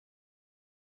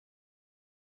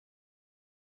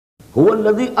هو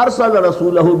الذي أرسل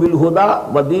رسوله بالهدى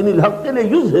ودين الحق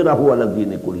ليظهره على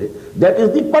الدين كله. That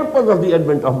is the purpose of the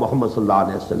advent of Muhammad sallallahu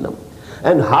alaihi wasallam,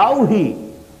 and how he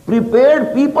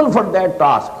prepared people for that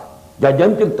task,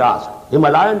 gigantic task,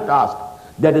 Himalayan task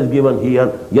that is given here.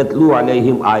 يَتْلُو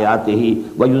عَلَيْهِمْ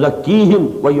آيَاتِهِ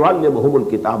وَيُزَكِّيهِمْ وَيُعَلِّمُهُمُ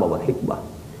الْكِتَابَ وَالْحِكْمَةَ.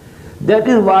 That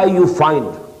is why you find,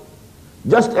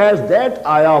 just as that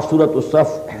ayah of Surah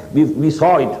As-Saf, we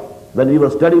saw it when we were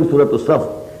studying Surah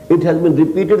As-Saf, it has been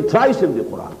repeated thrice in the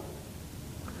Quran.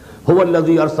 هو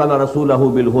الذي أرسل رسوله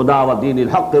بالهدى ودين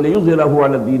الحق ليظهره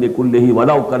على الدين كله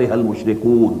ولو كره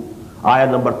المشركون.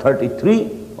 Ayah number 33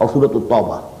 of Surah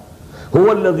At-Tawbah.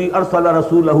 هو الذي أرسل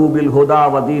رسوله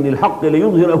بالهدى ودين الحق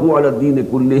ليظهره على الدين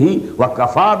كله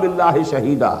وكفى بالله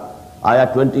شهيدا.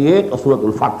 Ayah 28 of Surah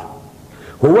Al-Fath.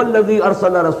 هو الذي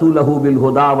أرسل رسوله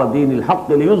بالهدى ودين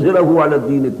الحق ليظهره على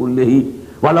الدين كله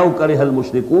ولو كره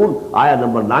المشركون. Ayah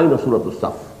number 9 of Surah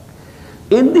As-Saf.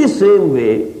 In the same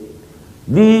way,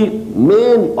 the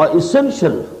main or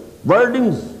essential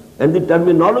wordings and the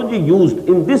terminology used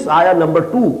in this ayah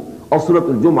number 2 of Surah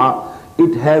Al-Jumu'ah,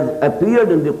 it has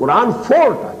appeared in the Quran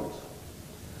 4 times.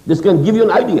 This can give you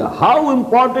an idea how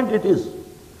important it is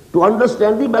to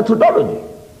understand the methodology.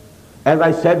 As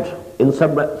I said in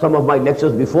some of my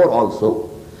lectures before also,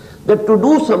 that to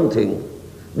do something,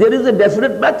 there is a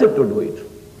definite method to do it.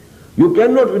 You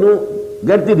cannot,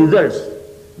 get the results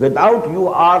without you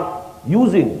are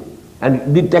using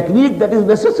and the technique that is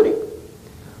necessary.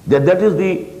 That is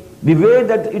the way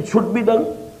that it should be done.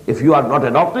 If you are not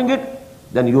adopting it,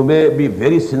 then you may be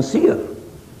very sincere,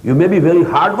 you may be very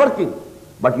hardworking,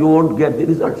 but you won't get the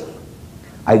results.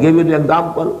 I gave you an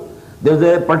example. There is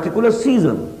a particular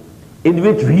season in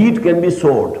which wheat can be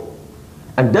sowed,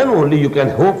 and then only you can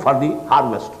hope for the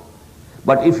harvest.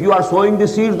 But if you are sowing the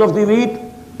seeds of the wheat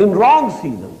in wrong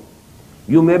season,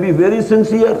 you may be very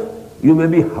sincere, you may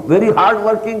be very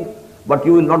hardworking, but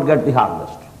you will not get the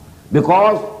harvest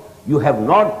because you have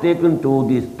not taken to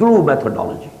the true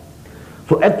methodology.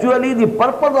 So actually the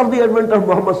purpose of the advent of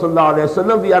Muhammad sallallahu alaihi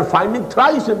wasallam we are finding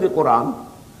thrice in the Quran,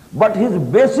 but his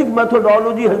basic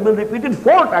methodology has been repeated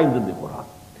 4 times in the Quran.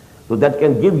 So that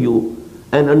can give you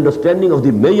an understanding of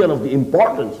the measure of the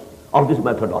importance of this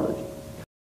methodology.